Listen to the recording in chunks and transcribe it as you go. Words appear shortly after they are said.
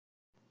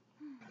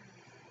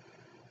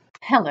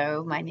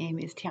Hello, my name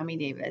is Tammy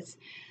Davis,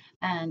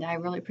 and I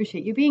really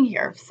appreciate you being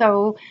here.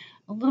 So,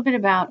 a little bit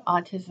about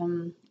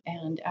autism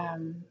and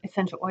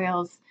essential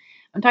oils.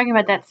 I'm talking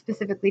about that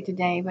specifically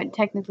today, but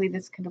technically,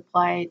 this could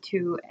apply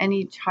to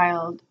any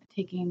child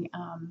taking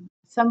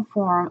some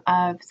form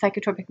of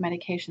psychotropic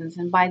medications.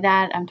 And by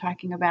that, I'm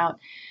talking about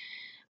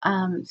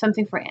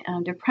something for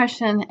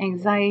depression,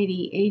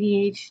 anxiety,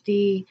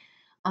 ADHD,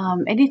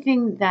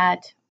 anything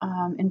that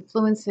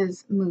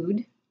influences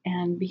mood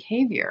and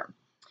behavior.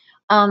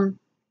 Um,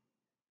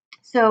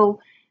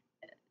 so,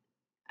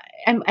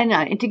 and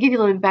to give you a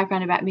little bit of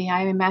background about me,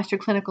 I'm a master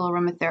clinical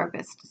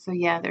aromatherapist. So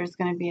yeah, there's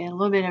going to be a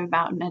little bit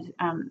about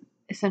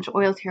essential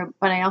oils here,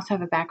 but I also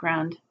have a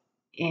background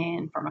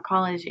in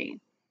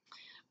pharmacology.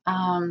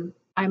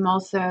 I'm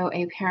also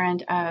a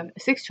parent of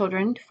 6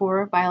 children,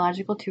 4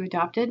 biological, 2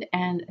 adopted,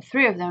 and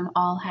 3 of them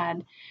all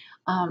had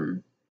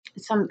um,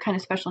 some kind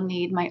of special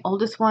need. My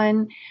oldest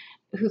one,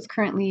 who's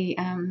currently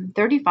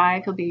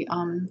 35, he'll be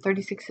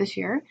 36 this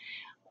year.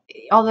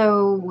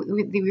 Although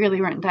we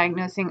really weren't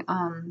diagnosing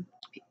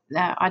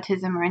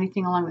autism or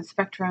anything along the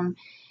spectrum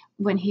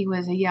when he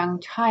was a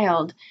young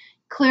child,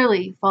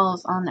 clearly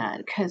falls on that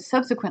because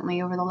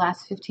subsequently over the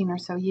last 15 or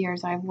so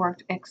years I've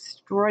worked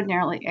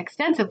extraordinarily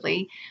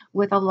extensively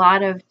with a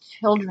lot of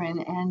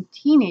children and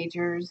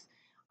teenagers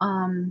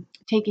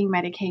taking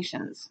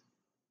medications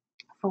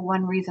for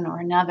one reason or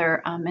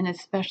another, and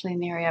especially in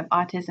the area of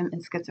autism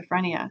and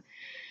schizophrenia,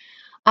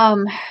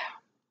 um,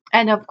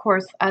 and of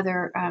course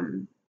other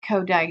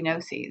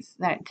co-diagnoses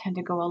that tend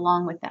to go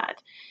along with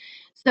that.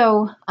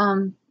 So,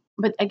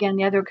 but again,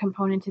 the other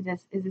component to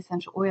this is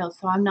essential oils.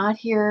 So I'm not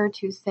here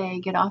to say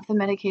get off the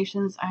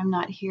medications. I'm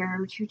not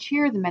here to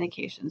cheer the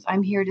medications.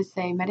 I'm here to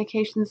say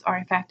medications are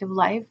a fact of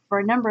life for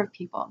a number of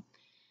people.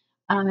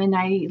 And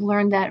I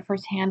learned that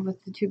firsthand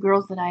with the 2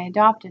 girls that I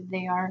adopted.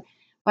 They are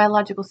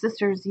biological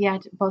sisters,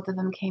 yet both of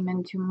them came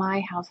into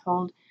my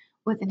household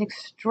with an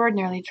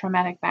extraordinarily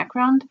traumatic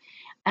background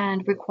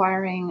and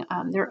requiring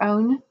their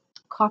own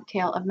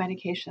cocktail of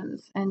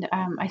medications. And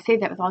I say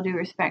that with all due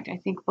respect. I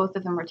think both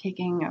of them were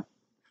taking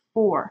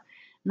 4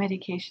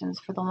 medications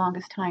for the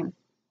longest time.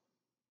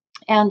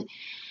 And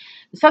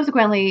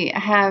subsequently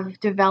have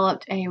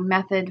developed a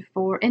method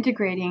for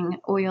integrating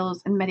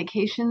oils and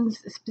medications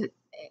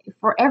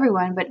for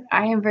everyone, but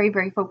I am very,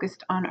 very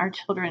focused on our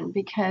children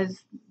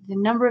because the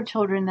number of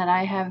children that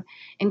I have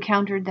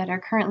encountered that are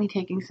currently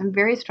taking some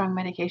very strong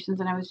medications,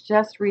 and I was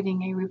just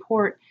reading a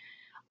report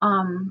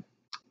um,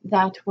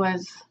 that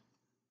was,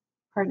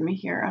 pardon me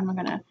here, I'm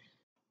going to,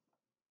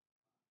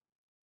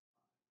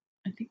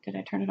 I think, did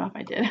I turn it off?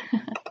 I did.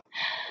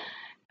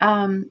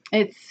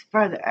 It's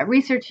for the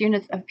research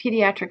units of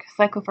pediatric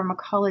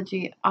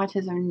psychopharmacology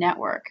autism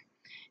network,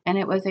 and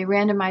it was a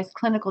randomized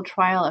clinical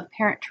trial of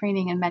parent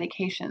training and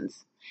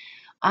medications.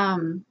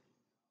 Um,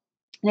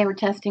 they were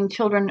testing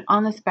children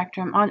on the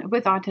spectrum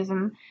with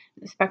autism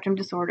spectrum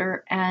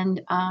disorder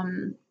and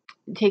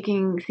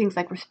taking things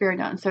like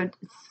risperidone, so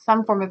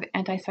some form of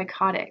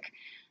antipsychotic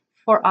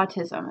for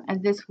autism,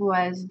 and this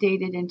was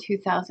dated in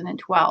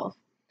 2012.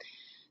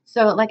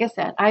 So, like I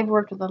said, I've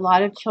worked with a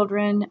lot of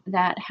children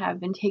that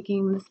have been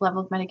taking this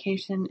level of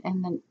medication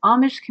in the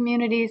Amish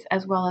communities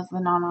as well as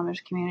the non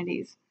Amish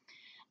communities.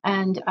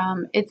 And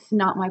it's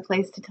not my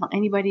place to tell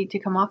anybody to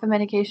come off a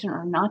medication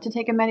or not to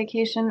take a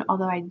medication,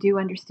 although I do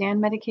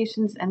understand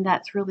medications, and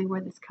that's really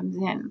where this comes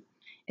in.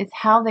 It's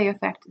how they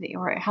affect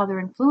or how they're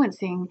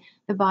influencing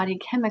the body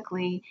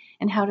chemically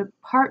and how to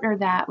partner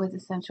that with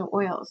essential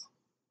oils.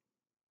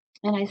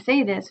 And I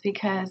say this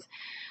because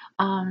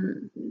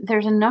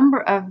there's a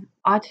number of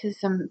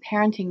autism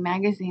parenting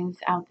magazines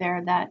out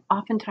there that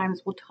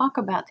oftentimes will talk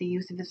about the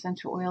use of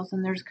essential oils,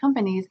 and there's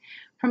companies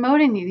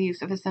promoting the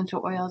use of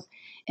essential oils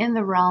in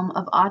the realm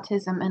of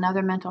autism and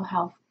other mental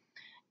health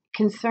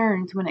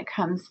concerns when it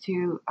comes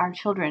to our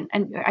children,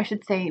 and I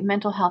should say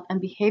mental health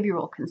and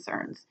behavioral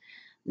concerns.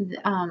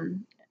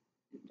 Um,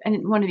 I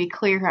want to be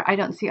clear here. I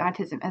don't see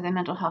autism as a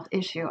mental health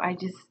issue. I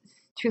just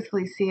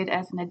truthfully see it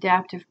as an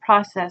adaptive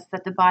process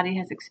that the body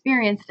has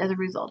experienced as a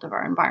result of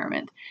our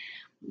environment.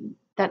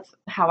 That's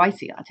how I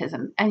see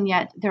autism. And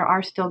yet there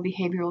are still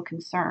behavioral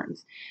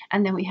concerns.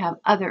 And then we have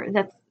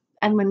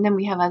then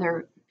we have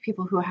other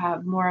people who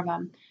have more of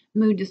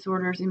mood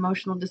disorders,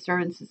 emotional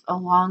disturbances,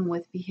 along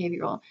with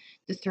behavioral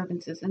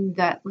disturbances. And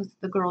that was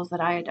the girls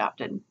that I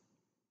adopted.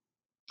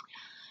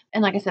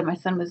 And like I said, my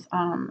son was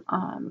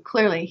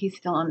clearly he's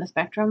still on the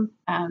spectrum,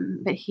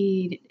 but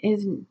he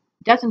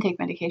doesn't take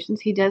medications.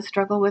 He does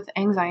struggle with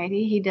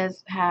anxiety. He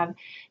does have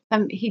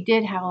some. He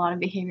did have a lot of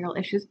behavioral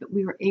issues, but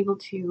we were able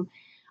to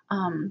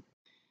um,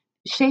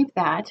 shape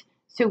that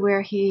to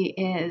where he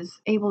is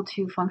able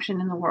to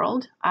function in the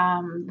world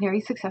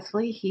very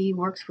successfully. He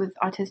works with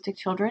autistic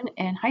children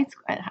in high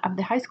school, of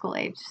the high school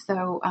age.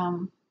 So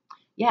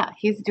yeah,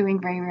 he's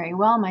doing very, very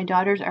well. My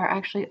daughters are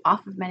actually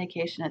off of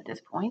medication at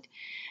this point,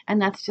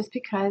 and that's just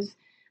because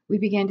we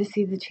began to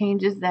see the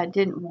changes that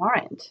didn't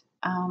warrant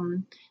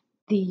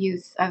the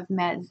use of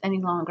meds any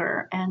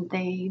longer, and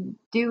they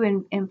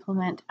do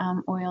implement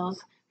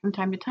oils from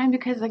time to time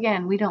because,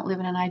 again, we don't live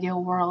in an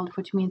ideal world,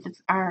 which means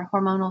our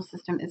hormonal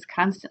system is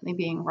constantly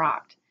being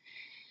rocked.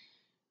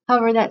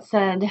 However, that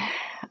said,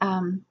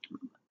 um,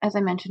 as I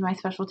mentioned, my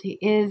specialty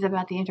is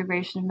about the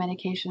integration of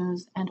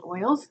medications and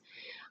oils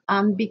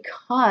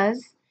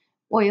because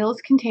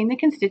oils contain the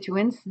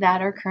constituents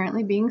that are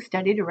currently being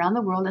studied around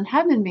the world and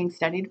have been being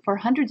studied for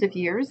hundreds of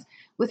years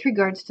with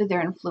regards to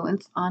their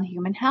influence on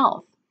human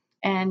health.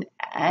 And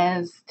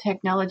as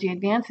technology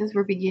advances,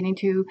 we're beginning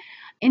to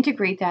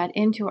integrate that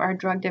into our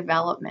drug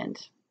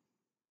development.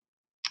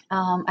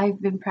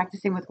 I've been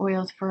practicing with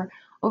oils for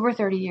over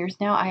 30 years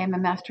now. I am a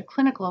master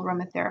clinical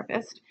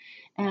aromatherapist.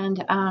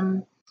 And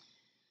and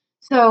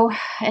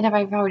if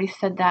I've already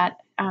said that,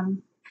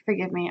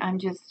 forgive me.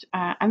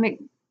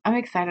 I'm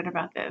excited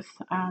about this.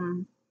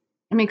 I'm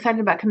excited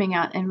about coming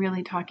out and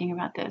really talking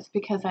about this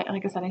because,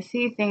 like I said, I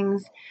see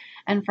things,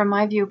 and from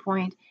my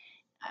viewpoint,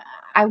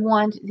 I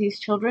want these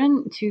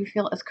children to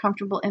feel as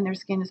comfortable in their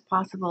skin as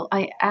possible.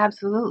 I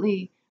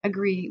absolutely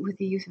agree with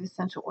the use of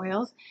essential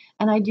oils,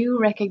 and I do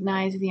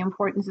recognize the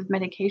importance of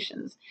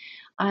medications.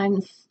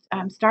 I'm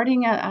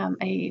starting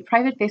a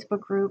private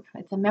Facebook group.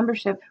 It's a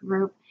membership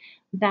group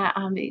that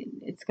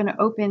it's going to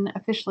open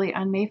officially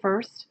on May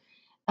 1st.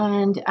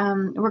 And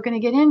we're going to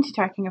get into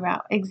talking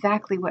about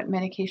exactly what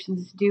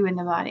medications do in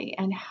the body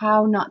and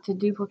how not to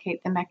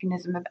duplicate the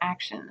mechanism of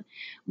action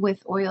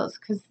with oils.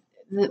 Because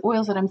the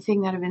oils that I'm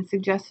seeing that have been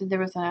suggested, there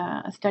was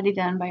a study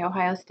done by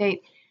Ohio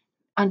State.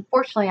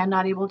 Unfortunately, I'm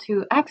not able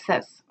to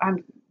access.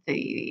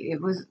 It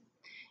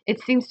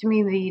seems to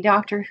me the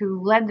doctor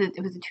who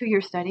it was a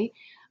 2-year study,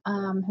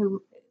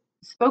 who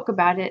spoke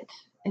about it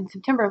in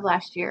September of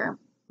last year,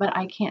 but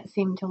I can't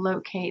seem to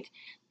locate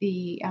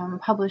the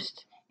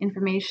published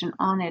information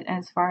on it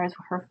as far as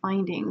her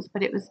findings.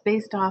 But it was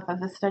based off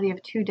of a study of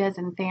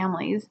 24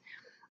 families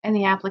and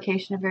the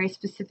application of very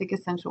specific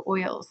essential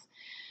oils.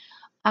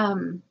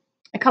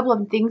 A couple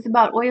of things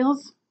about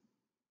oils.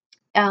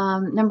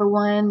 Number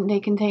one, they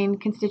contain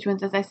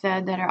constituents, as I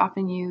said, that are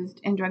often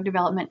used in drug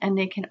development, and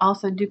they can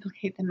also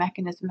duplicate the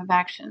mechanism of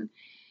action.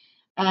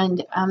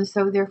 And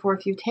so, therefore,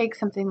 if you take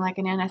something like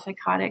an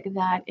antipsychotic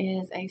that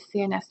is a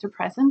CNS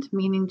depressant,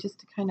 meaning just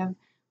to kind of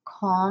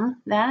calm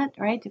that,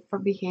 right, for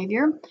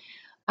behavior,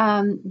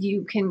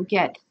 you can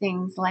get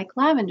things like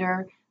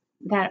lavender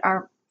that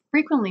are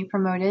frequently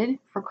promoted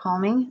for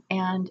calming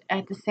and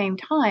at the same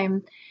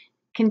time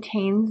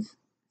contains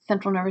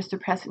central nervous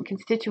depressant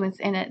constituents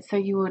in it, so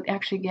you would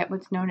actually get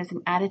what's known as an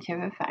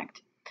additive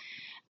effect,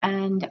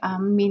 and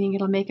meaning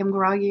it'll make them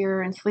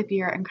groggier and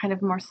sleepier and kind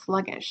of more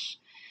sluggish.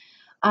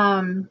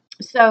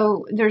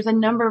 So there's a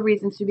number of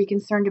reasons to be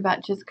concerned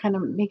about just kind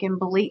of making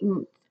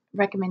blatant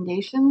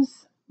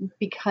recommendations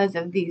because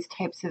of these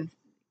types of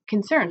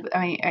concerns,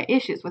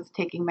 issues with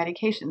taking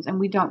medications. And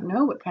we don't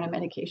know what kind of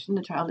medication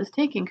the child is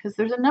taking because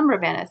there's a number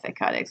of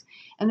antipsychotics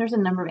and there's a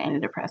number of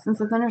antidepressants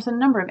and then there's a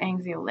number of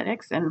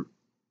anxiolytics. And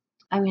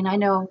I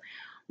know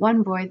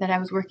one boy that I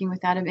was working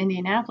with out of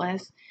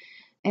Indianapolis.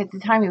 At the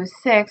time he was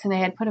 6, and they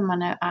had put him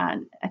on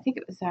I think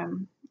it was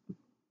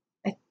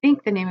I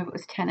think the name of it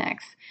was 10x,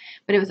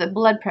 but it was a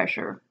blood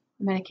pressure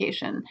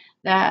medication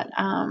that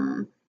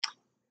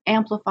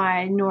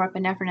amplified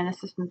norepinephrine in the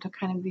system to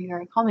kind of be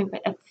very calming.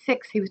 But at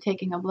 6, he was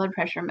taking a blood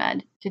pressure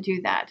med to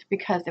do that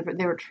because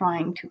they were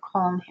trying to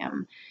calm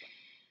him.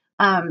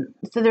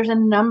 So there's a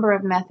number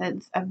of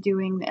methods of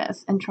doing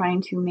this and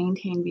trying to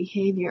maintain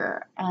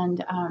behavior.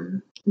 And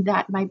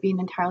that might be an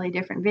entirely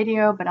different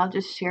video, but I'll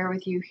just share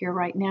with you here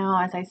right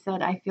now. As I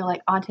said, I feel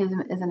like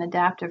autism is an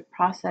adaptive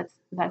process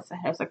that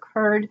has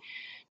occurred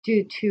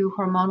due to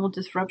hormonal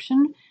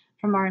disruption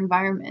from our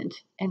environment,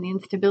 and the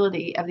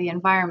instability of the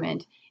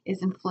environment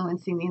is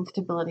influencing the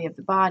instability of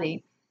the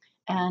body.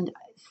 And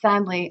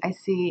sadly, I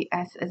see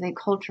us as a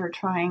culture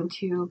trying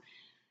to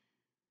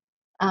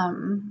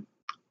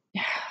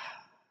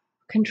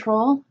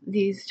control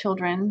these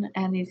children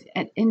and these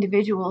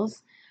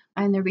individuals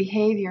and their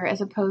behavior,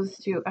 as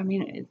opposed to,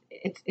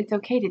 it's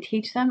okay to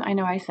teach them. I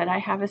know I said I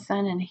have a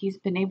son and he's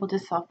been able to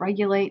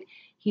self-regulate.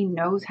 He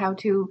knows how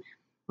to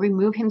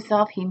remove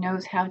himself. He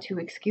knows how to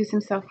excuse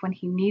himself when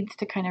he needs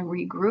to kind of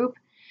regroup.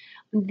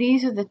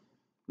 These are the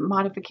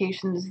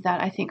modifications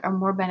that I think are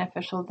more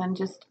beneficial than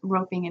just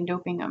roping and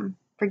doping them.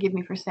 Forgive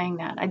me for saying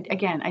that.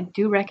 I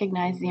do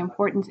recognize the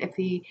importance if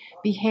the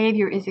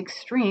behavior is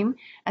extreme,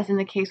 as in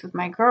the case with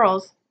my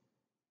girls,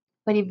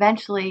 but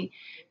eventually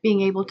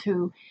being able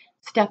to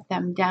step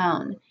them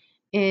down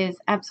is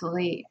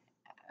absolutely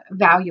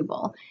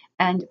valuable,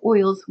 and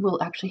oils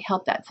will actually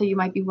help that. So you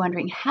might be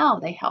wondering how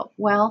they help.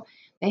 Well,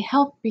 they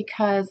help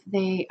because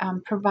they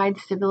provide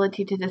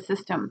stability to the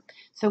system,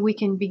 so we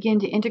can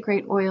begin to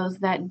integrate oils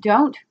that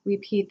don't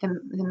repeat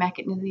the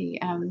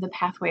mechanism, the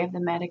pathway of the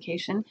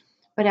medication,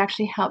 but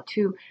actually help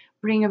to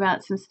bring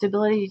about some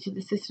stability to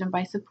the system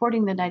by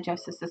supporting the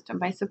digestive system,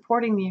 by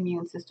supporting the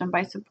immune system,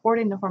 by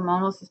supporting the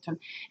hormonal system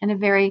in a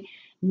very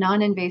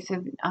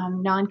non-invasive,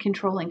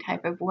 non-controlling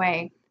type of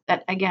way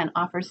that, again,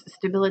 offers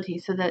stability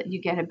so that you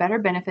get a better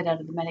benefit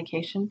out of the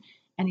medication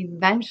and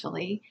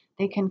eventually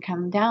they can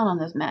come down on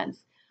those meds.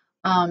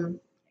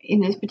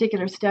 in this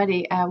particular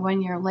study,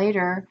 1 year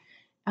later,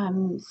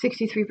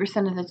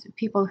 63% of the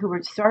people who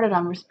were started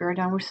on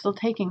risperidone were still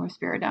taking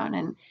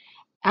risperidone.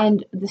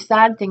 And the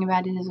sad thing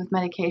about it is with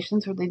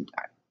medications, or they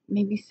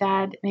maybe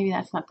sad, maybe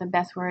that's not the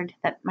best word.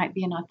 That might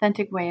be an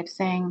authentic way of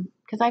saying,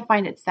 because I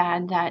find it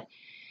sad that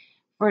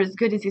for as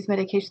good as these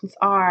medications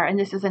are, and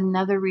this is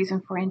another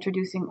reason for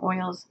introducing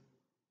oils,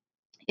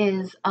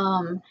 is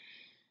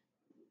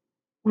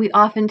we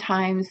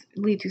oftentimes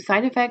lead to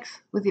side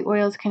effects. With the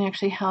oils can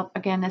actually help.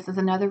 Again, this is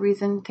another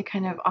reason to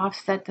kind of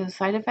offset those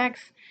side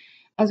effects,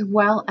 as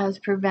well as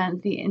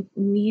prevent the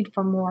need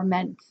for more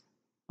meds.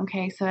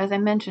 Okay, so as I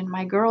mentioned,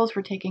 my girls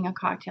were taking a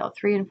cocktail,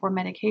 3 and 4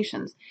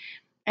 medications,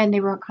 and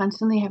they were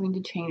constantly having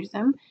to change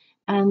them.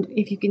 And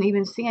if you can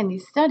even see in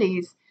these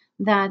studies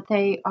that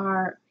they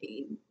are,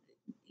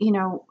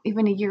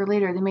 even a year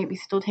later, they may be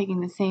still taking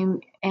the same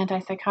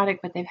antipsychotic,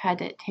 but they've had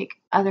to take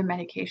other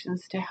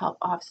medications to help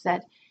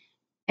offset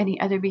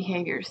any other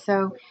behaviors.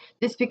 So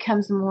this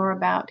becomes more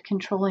about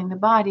controlling the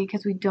body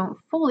because we don't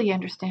fully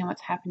understand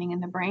what's happening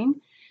in the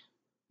brain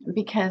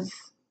because,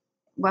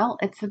 well,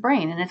 it's the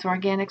brain and it's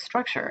organic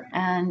structure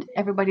and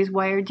everybody's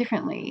wired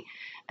differently.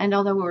 And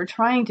although we were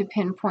trying to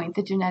pinpoint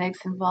the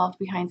genetics involved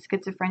behind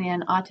schizophrenia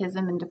and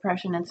autism and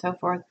depression and so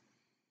forth,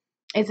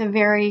 it's a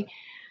very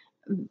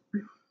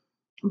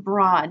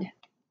broad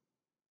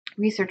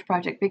research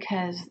project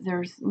because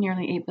there's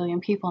nearly 8 billion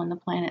people on the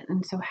planet.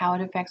 And so how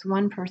it affects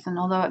one person,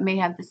 although it may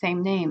have the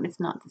same name, it's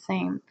not the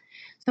same.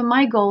 So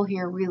my goal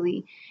here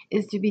really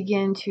is to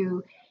begin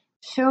to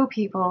show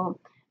people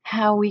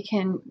how we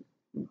can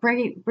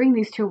bring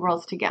these two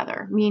worlds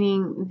together,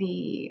 meaning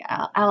the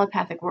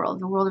allopathic world,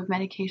 the world of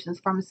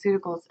medications,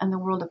 pharmaceuticals, and the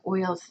world of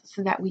oils,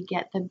 so that we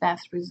get the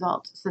best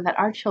results, so that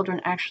our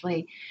children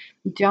actually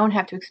don't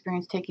have to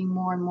experience taking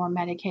more and more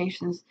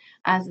medications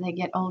as they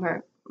get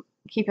older.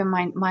 Keep in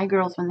mind, my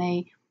girls, when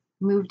they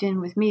moved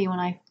in with me, when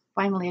I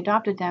finally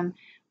adopted them,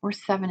 were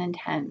 7 and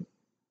 10.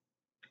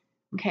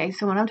 Okay,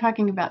 so when I'm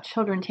talking about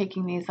children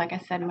taking these, like I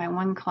said, my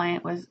one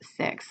client was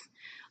 6.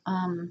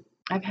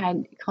 I've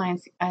had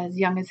clients as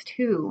young as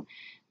 2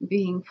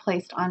 being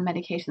placed on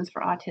medications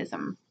for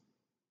autism.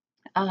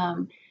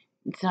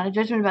 It's not a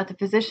judgment about the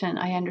physician.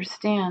 I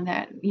understand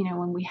that,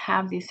 when we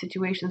have these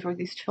situations where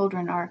these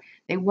children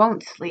they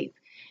won't sleep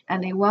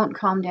and they won't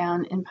calm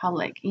down in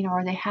public,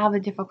 or they have a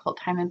difficult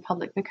time in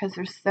public because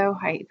they're so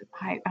high,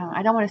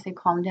 I don't want to say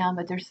calm down,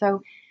 but they're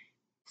so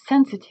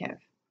sensitive.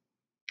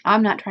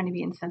 I'm not trying to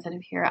be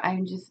insensitive here.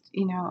 I'm just,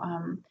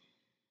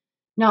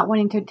 not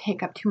wanting to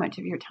take up too much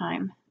of your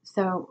time.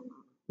 So,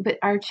 but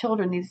our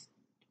children,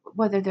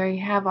 whether they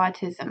have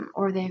autism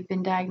or they've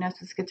been diagnosed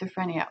with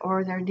schizophrenia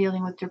or they're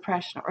dealing with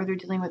depression or they're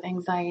dealing with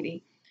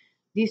anxiety,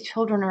 these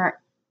children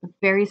are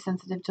very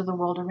sensitive to the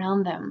world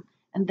around them.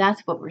 And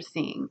that's what we're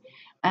seeing.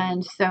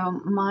 And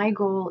so my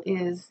goal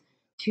is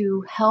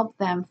to help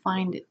them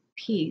find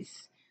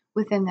peace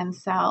within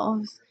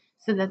themselves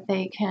so that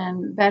they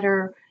can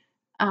feel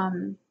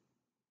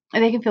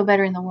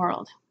better in the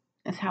world,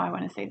 is how I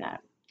want to say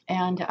that.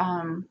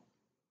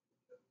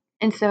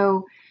 And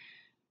so,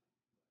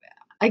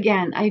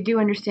 again, I do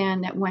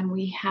understand that when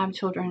we have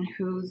children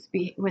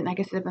like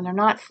I said, when they're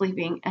not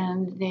sleeping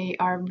and they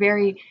are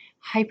very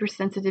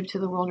hypersensitive to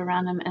the world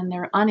around them and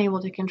they're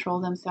unable to control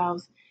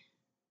themselves,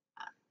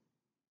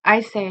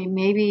 I say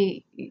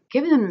maybe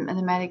give them the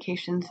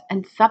medications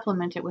and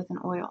supplement it with an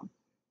oil.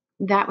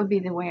 That would be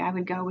the way I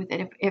would go with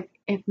it.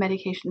 If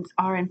medications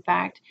are in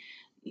fact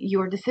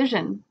your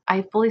decision,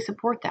 I fully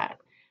support that.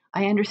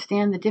 I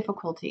understand the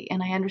difficulty,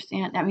 and I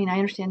understand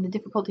the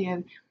difficulty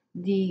of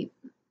the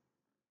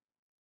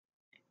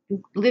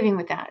living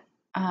with that.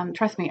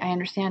 Trust me, I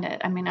understand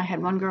it. I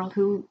had one girl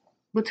who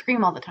would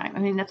scream all the time.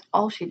 That's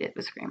all she did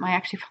was scream. I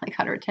actually finally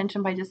got her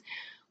attention by just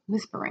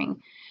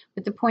whispering.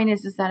 But the point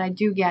is that I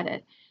do get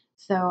it.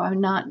 So I'm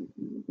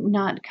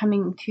not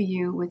coming to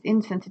you with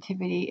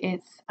insensitivity.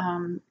 It's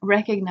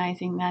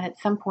recognizing that at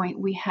some point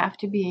we have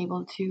to be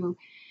able to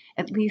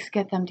at least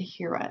get them to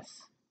hear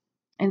us.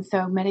 And so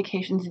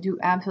medications do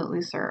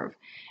absolutely serve.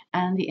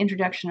 And the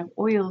introduction of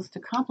oils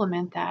to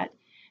complement that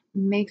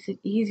makes it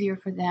easier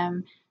for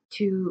them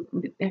to,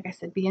 like I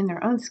said, be in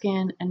their own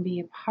skin and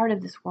be a part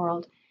of this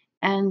world.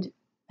 And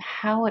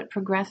how it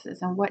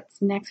progresses and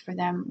what's next for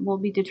them will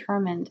be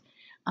determined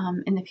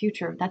in the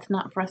future. That's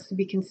not for us to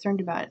be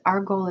concerned about. Our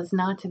goal is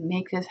not to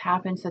make this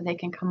happen so they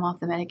can come off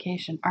the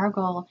medication. Our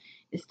goal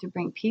is to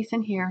bring peace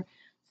in here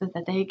so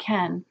that they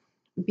can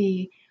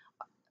be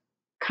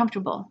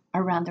comfortable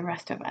around the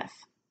rest of us.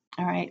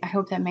 All right, I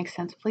hope that makes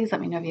sense. Please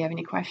let me know if you have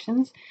any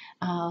questions.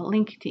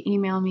 Link to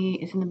email me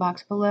is in the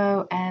box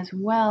below, as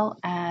well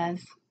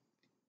as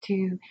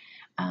to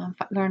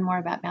learn more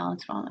about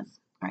balanced wellness.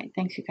 All right,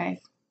 thanks, you guys.